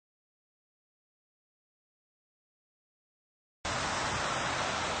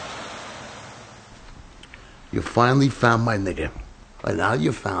You finally found my nigga. But now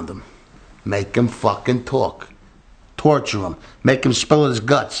you found him. Make him fucking talk. Torture him. Make him spill his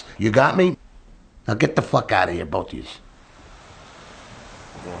guts. You got me? Now get the fuck out of here, both of you.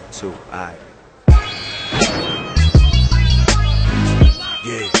 1, 2, alright.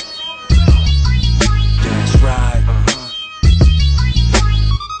 Yeah. That's right.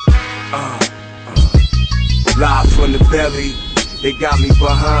 Live from the belly. They got me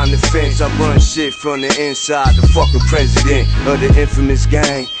behind the fence. I run shit from the inside. The fucking president of the infamous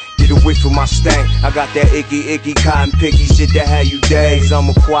gang. Get away from my stank. I got that icky, cotton picky shit that had you days. I'm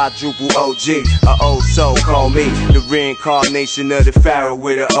a quadruple OG, a old soul. Call me the reincarnation of the pharaoh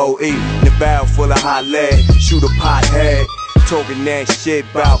with an OE. In the barrel full of hot lead. Shoot a pothead. Talking that shit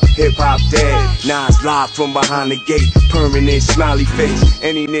about hip-hop dead. Now it's live from behind the gate. Permanent smiley face.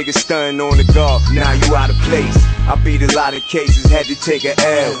 Any nigga stunning on the guard, now you out of place. I beat a lot of cases, had to take a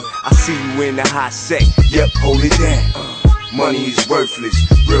L. I see you in the hot set, yep, hold it down. Money is worthless,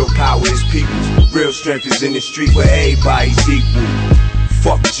 real power is people. Real strength is in the street where everybody's equal.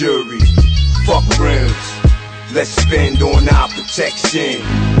 Fuck jury, fuck rims. Let's spend on our protection.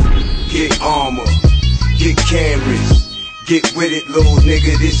 Get armor, get cameras. Get with it, little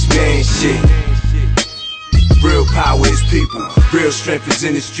nigga, this man shit. Real power is people. Real strength is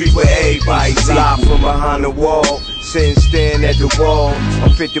in the street where everybody's live from behind the wall. Sitting staring at the wall.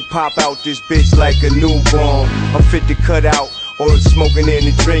 I'm fit to pop out this bitch like a newborn. I'm fit to cut out all the smoking and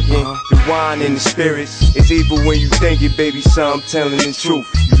the drinking, the wine and the spirits. It's evil when you think it, baby, so I'm telling the truth.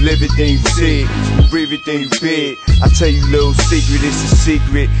 You live it, then you see it. You breathe it, then you bid. I tell you little secret, it's a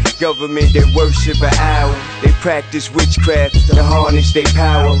secret. Government that worship an hour. They practice witchcraft to harness their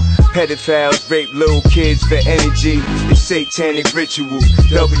power. Pedophiles rape little kids for energy. It's satanic rituals,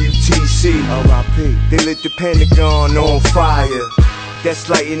 WTC. R.I.P. They lit the Pentagon on fire. That's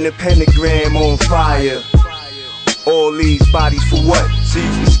lighting the pentagram on fire. All these bodies for what? So you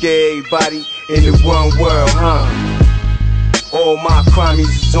can scare everybody in the one world, huh? All my crimes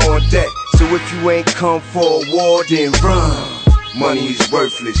is on deck. So if you ain't come for a war, then run. Money is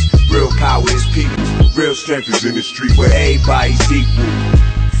worthless, real power is people. Real strength is in the street where everybody's equal.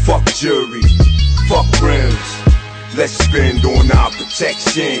 Fuck jury, fuck rims. Let's spend on our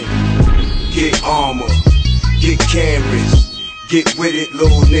protection. Get armor, get cameras. Get with it,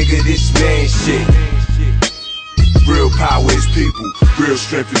 little nigga, this man shit. Real power is people. Real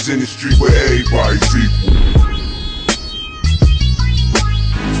strength is in the street where everybody's equal.